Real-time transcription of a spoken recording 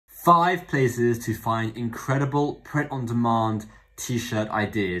5 places to find incredible print-on-demand t-shirt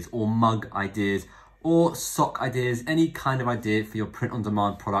ideas or mug ideas or sock ideas, any kind of idea for your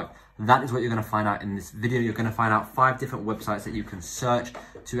print-on-demand product. That is what you're going to find out in this video. You're going to find out 5 different websites that you can search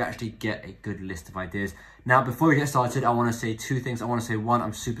to actually get a good list of ideas. Now, before we get started, I want to say 2 things. I want to say, 1,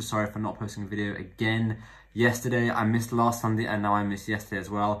 I'm super sorry for not posting a video again yesterday. I missed last Sunday and now I missed yesterday as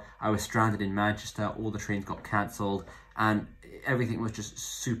well. I was stranded in Manchester, all the trains got cancelled and everything was just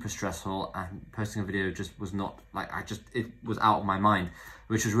super stressful, and posting a video just was not like, it was out of my mind,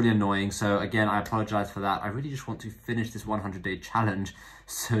 which was really annoying. So again, I apologize for that. I really just want to finish this 100-day challenge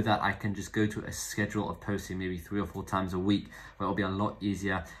so that I can just go to a schedule of posting maybe 3 or 4 times a week, where it'll be a lot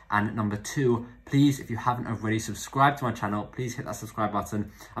easier. And number 2, please, if you haven't already subscribed to my channel, please hit that subscribe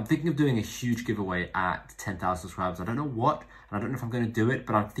button. I'm thinking of doing a huge giveaway at 10,000 subscribers. I don't know what, and I don't know if I'm going to do it,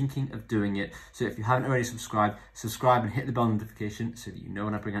 but I'm thinking of doing it. So if you haven't already subscribed, subscribe and hit the bell notification so that you know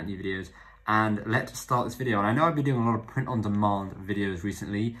when I bring out new videos. And let's start this video. And I know I've been doing a lot of print-on-demand videos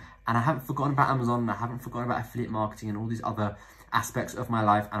recently, and I haven't forgotten about Amazon, and I haven't forgotten about affiliate marketing and all these other aspects of my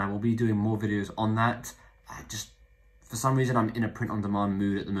life, and I will be doing more videos on that. For some reason, I'm in a print-on-demand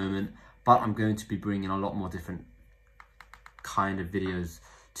mood at the moment, but I'm going to be bringing a lot more different kind of videos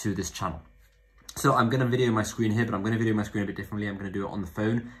to this channel. So I'm going to video my screen here, but I'm going to video my screen a bit differently. I'm going to do it on the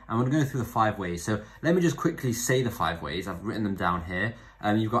phone, and I'm going to go through the 5 ways. So let me just quickly say the 5 ways. I've written them down here.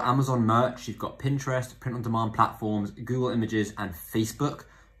 You've got Amazon merch, you've got Pinterest, print-on-demand platforms, Google Images, and Facebook.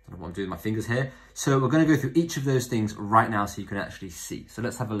 I don't know what I'm doing with my fingers here. So we're going to go through each of those things right now so you can actually see. So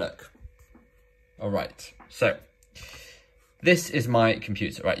let's have a look. All right. So this is my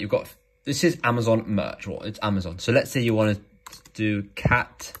computer, right? This is Amazon merch, or it's Amazon. So let's say you want to do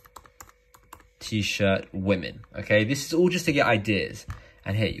cat t-shirt women. Okay, this is all just to get ideas.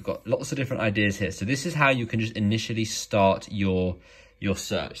 And here you've got lots of different ideas here. So this is how you can just initially start your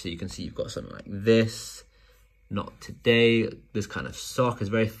search. So you can see you've got something like this. Not today. This kind of sock is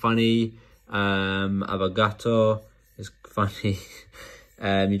very funny. Avagato is funny.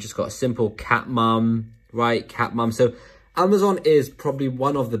 You just got a simple cat mum, right? Cat mum. So Amazon is probably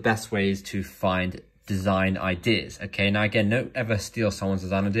one of the best ways to find design ideas. Okay, now again, don't ever steal someone's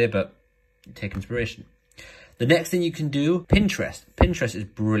design idea, but take inspiration. The next thing you can do, Pinterest. Pinterest is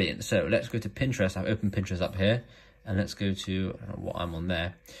brilliant. So let's go to Pinterest. I've opened Pinterest up here, and let's go to what I'm on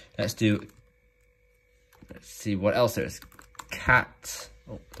there. Let's see what else there is. Cat,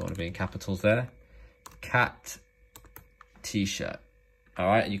 oh, don't want to be in capitals there. Cat t-shirt. All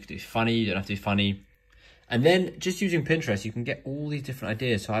right, and you can do funny, you don't have to do funny. And then just using Pinterest, you can get all these different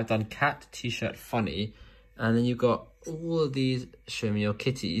ideas. So I've done cat t-shirt funny, and then you've got all of these, show me your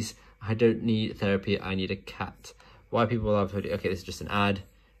kitties. I don't need therapy, I need a cat. Why people love hoodie? Okay, this is just an ad.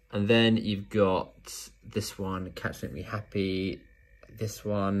 And then you've got this one, cats make me happy. This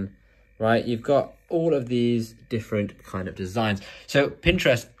one, right? You've got all of these different kind of designs. So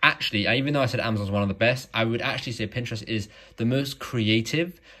Pinterest, actually, even though I said Amazon's one of the best, I would actually say Pinterest is the most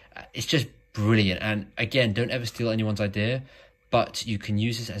creative. It's just brilliant. And again, don't ever steal anyone's idea, but you can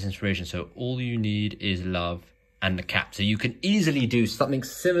use this as inspiration. So all you need is love and the cat. So you can easily do something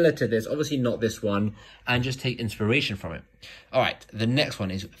similar to this, obviously not this one, and just take inspiration from it. All right, the next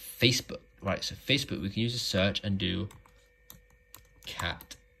one is Facebook, right? So Facebook, we can use a search and do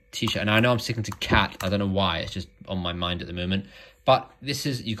cat t-shirt. And I know I'm sticking to cat. I don't know why, it's just on my mind at the moment. But this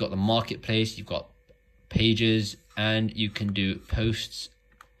is, you've got the marketplace, you've got pages, and you can do posts.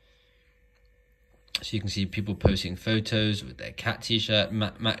 So you can see people posting photos with their cat t-shirt,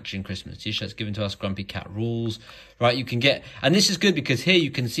 matching Christmas t-shirts given to us, grumpy cat rules, right? You can get, and this is good because here you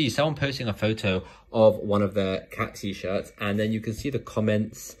can see someone posting a photo of one of their cat t-shirts, and then you can see the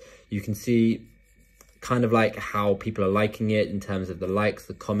comments. You can see kind of like how people are liking it in terms of the likes,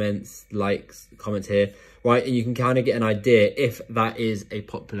 the comments, comments here, right? And you can kind of get an idea if that is a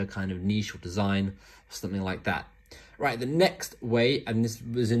popular kind of niche or design or something like that. Right, the next way, and this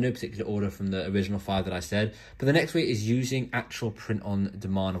was in no particular order from the original 5 that I said, but the next way is using actual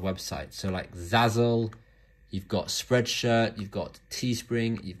print-on-demand websites. So like Zazzle, you've got Spreadshirt, you've got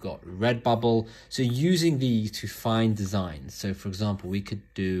Teespring, you've got Redbubble. So using these to find designs. So for example, we could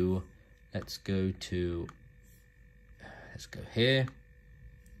do, let's go here.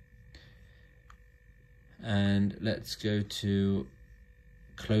 And let's go to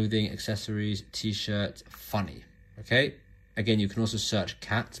clothing, accessories, t-shirts, funny. Okay, again, you can also search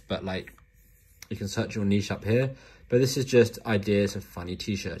cat, but like you can search your niche up here. But this is just ideas of funny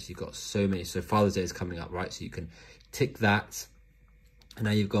t-shirts. You've got so many. So Father's Day is coming up, right? So you can tick that. And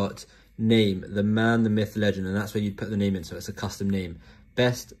now you've got name, the man, the myth, legend, and that's where you put the name in. So it's a custom name.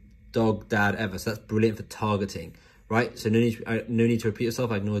 Best dog dad ever. So that's brilliant for targeting, right? So no need to repeat yourself.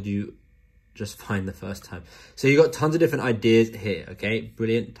 I ignored you just fine the first time. So you've got tons of different ideas here, okay?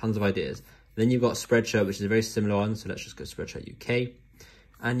 Brilliant, tons of ideas. Then you've got Spreadshirt, which is a very similar one. So let's just go Spreadshirt UK.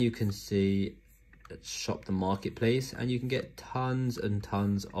 And you can see, let's shop the marketplace, and you can get tons and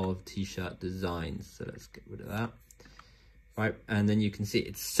tons of t-shirt designs. So let's get rid of that. Right, and then you can see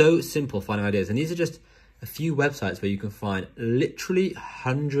it's so simple finding ideas. And these are just a few websites where you can find literally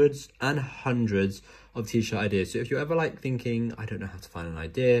hundreds and hundreds of t-shirt ideas. So if you're ever like thinking, I don't know how to find an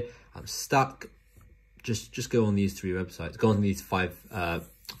idea, I'm stuck, just go on these 3 websites, go on these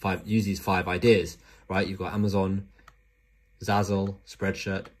use these 5 ideas, right? You've got Amazon, Zazzle,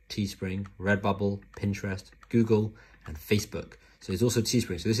 Spreadshirt, Teespring, Redbubble, Pinterest, Google, and Facebook. So there's also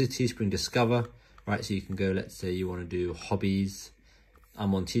Teespring. So this is Teespring Discover, right? So you can go, let's say you want to do hobbies.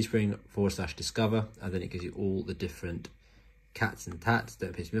 I'm on Teespring/Discover, and then it gives you all the different cats and tats.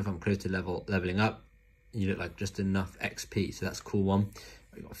 Don't piss me off, I'm close to leveling up. You look like just enough XP, so that's a cool one.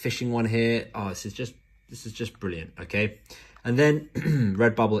 We've got a fishing one here. Oh, this is just brilliant, okay? And then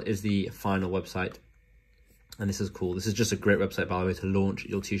Redbubble is the final website. And this is cool. This is just a great website, by the way, to launch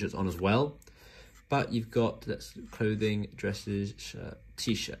your t-shirts on as well. But you've got clothing, dresses,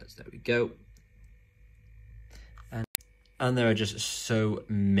 t-shirts. There we go. And there are just so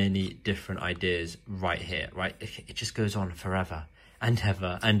many different ideas right here, right? It just goes on forever and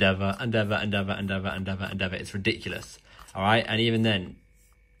ever and ever and ever and ever and ever and ever and ever. It's ridiculous, all right? And even then,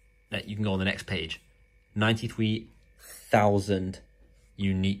 you can go on the next page. 93,000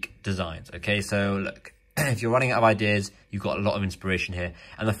 unique designs, okay? So look, if you're running out of ideas, you've got a lot of inspiration here.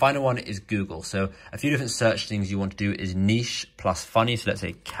 And the final one is Google. So a few different search things you want to do is niche plus funny. So let's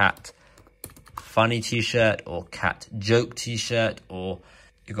say cat funny t-shirt or cat joke t-shirt, or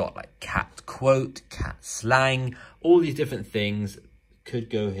you've got like cat quote, cat slang, all these different things could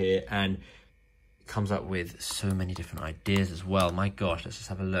go here, and it comes up with so many different ideas as well. My gosh, let's just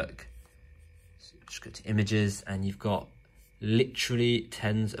have a look. So just go to images, and you've got literally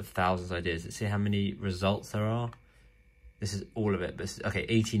tens of thousands of ideas. Let's see how many results there are. This is all of it, but okay,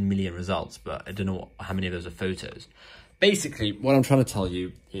 18 million results, but I don't know how many of those are photos. Basically, what I'm trying to tell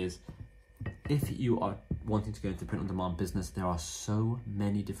you is, if you are wanting to go into print on demand business, there are so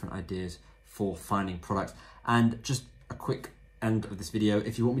many different ideas for finding products. And just a quick end of this video,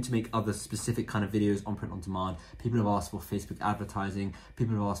 if you want me to make other specific kind of videos on print on demand, people have asked for Facebook advertising,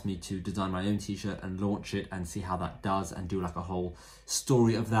 people have asked me to design my own t-shirt and launch it and see how that does and do like a whole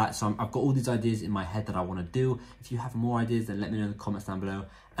story of that. So I've got all these ideas in my head that I want to do. If you have more ideas, then let me know in the comments down below.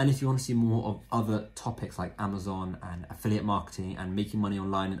 And if you want to see more of other topics like Amazon and affiliate marketing and making money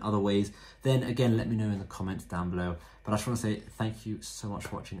online in other ways, then again, let me know in the comments down below. But I just want to say thank you so much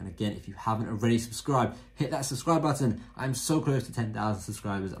for watching. And again, if you haven't already subscribed, hit that subscribe button. I'm so close to 10,000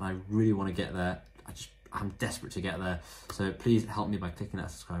 subscribers and I really want to get there. I'm desperate to get there. So please help me by clicking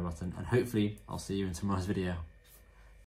that subscribe button, and hopefully I'll see you in tomorrow's video.